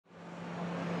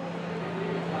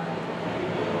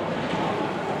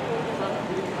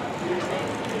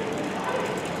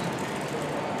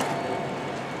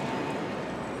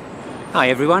Hi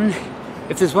everyone.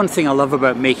 If there's one thing I love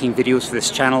about making videos for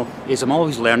this channel is I'm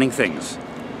always learning things.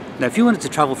 Now if you wanted to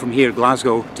travel from here,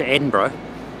 Glasgow, to Edinburgh,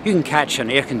 you can catch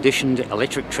an air-conditioned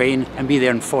electric train and be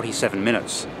there in 47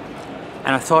 minutes.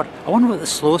 And I thought, I wonder what the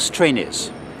slowest train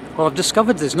is. Well, I've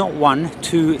discovered there's not 1,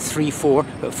 2, 3, 4,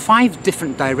 but 5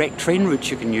 different direct train routes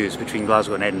you can use between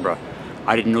Glasgow and Edinburgh.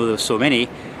 I didn't know there were so many,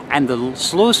 and the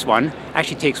slowest one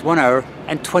actually takes 1 hour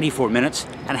and 24 minutes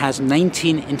and has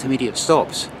 19 intermediate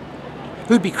stops.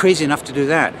 Who'd be crazy enough to do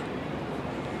that?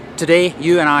 Today,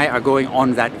 you and I are going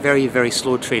on that very, very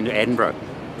slow train to Edinburgh.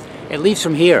 It leaves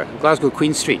from here, Glasgow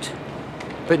Queen Street,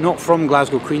 but not from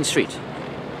Glasgow Queen Street.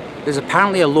 There's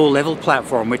apparently a low-level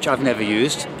platform which I've never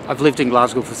used. I've lived in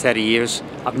Glasgow for 30 years.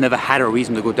 I've never had a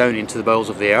reason to go down into the bowels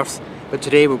of the earth. But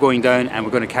today we're going down and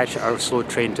we're going to catch our slow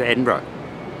train to Edinburgh.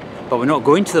 But we're not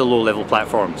going to the low-level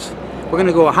platforms. We're going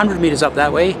to go 100 metres up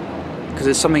that way because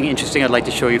there's something interesting I'd like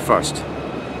to show you first.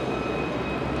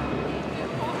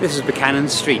 This is Buchanan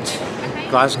Street,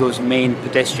 Glasgow's main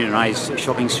pedestrianised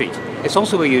shopping street. It's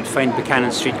also where you'd find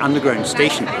Buchanan Street Underground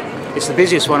Station. It's the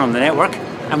busiest one on the network,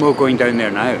 and we're going down there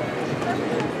now.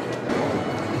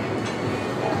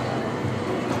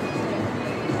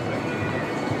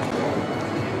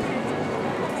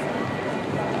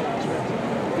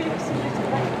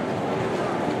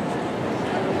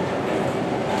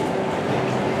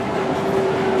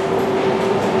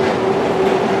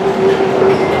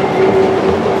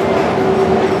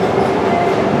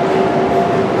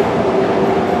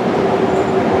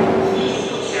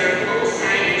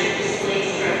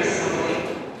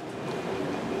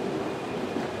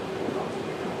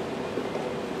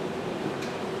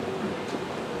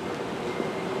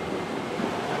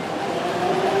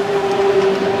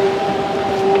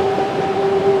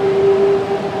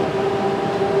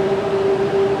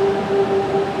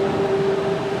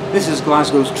 This is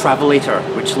Glasgow's Travelator,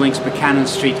 which links Buchanan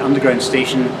Street Underground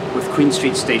Station with Queen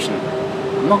Street Station.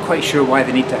 I'm not quite sure why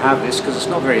they need to have this because it's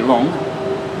not very long,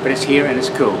 but it's here and it's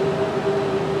cool.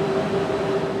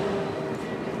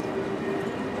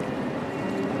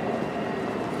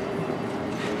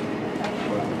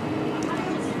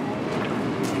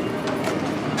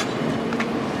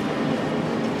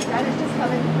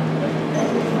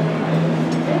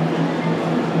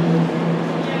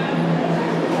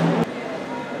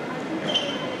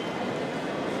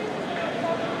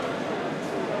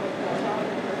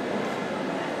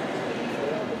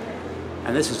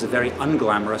 And this is the very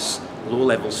unglamorous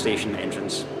low-level station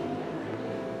entrance.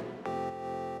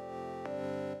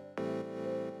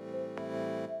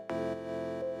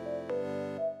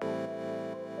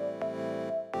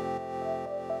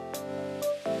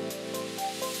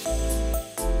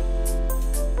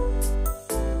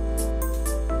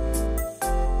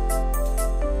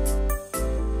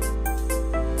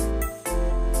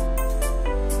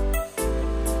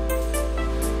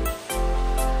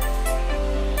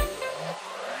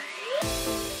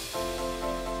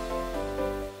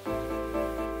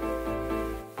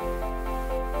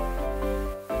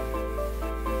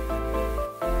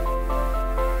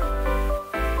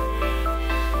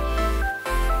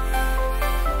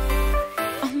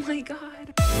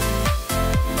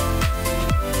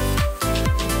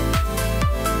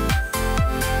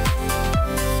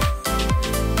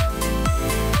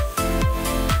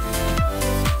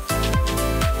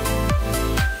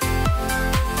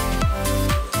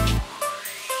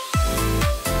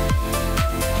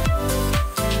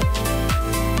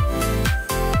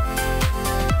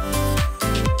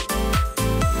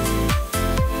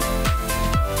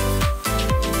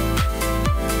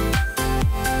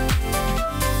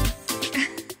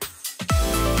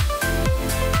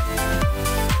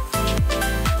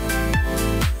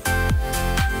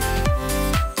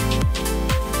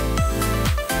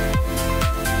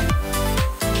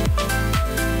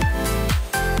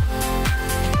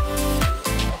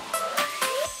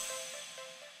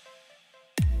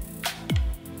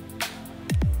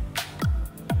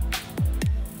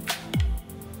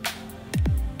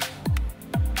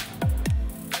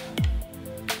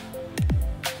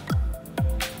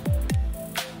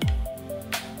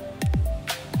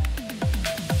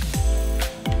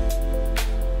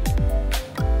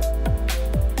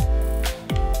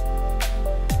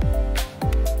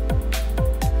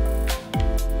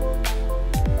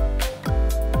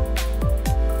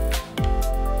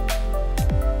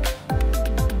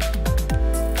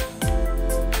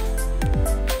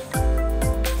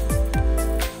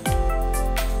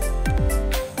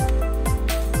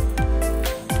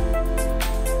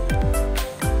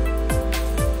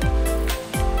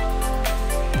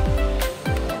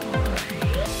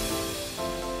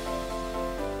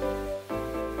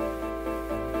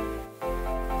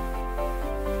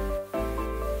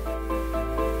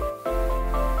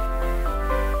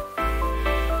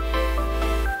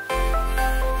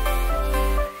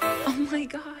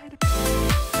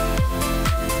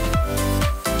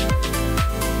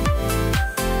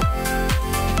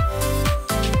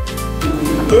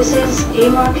 This is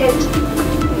Haymarket.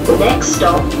 The next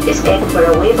stop is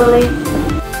Edinburgh Waverley.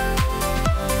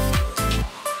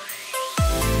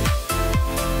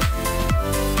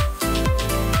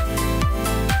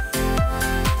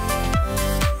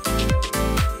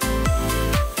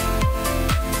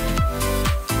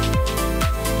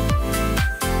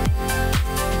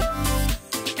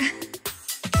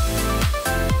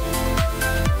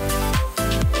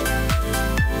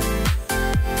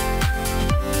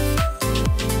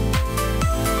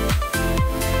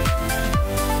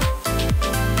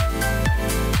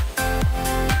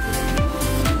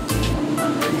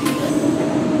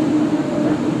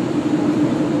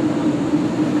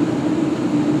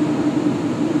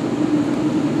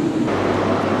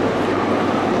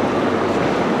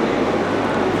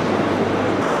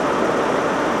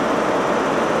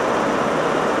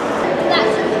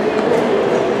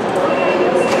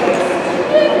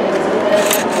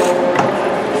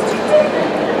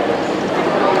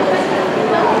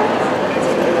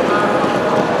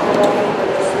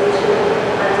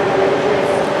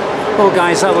 Well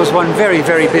guys, that was one very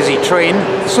busy train.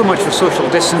 So much for social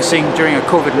distancing during a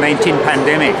COVID-19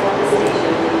 pandemic.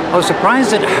 I was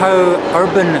surprised at how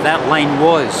urban that line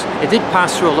was. It did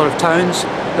pass through a lot of towns.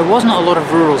 There wasn't a lot of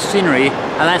rural scenery,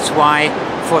 and that's why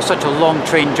for such a long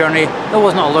train journey there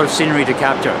wasn't a lot of scenery to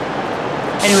capture.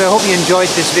 Anyway, I hope you enjoyed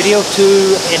this video to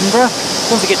Edinburgh.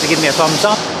 Don't forget to give me a thumbs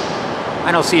up,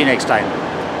 and I'll see you next time.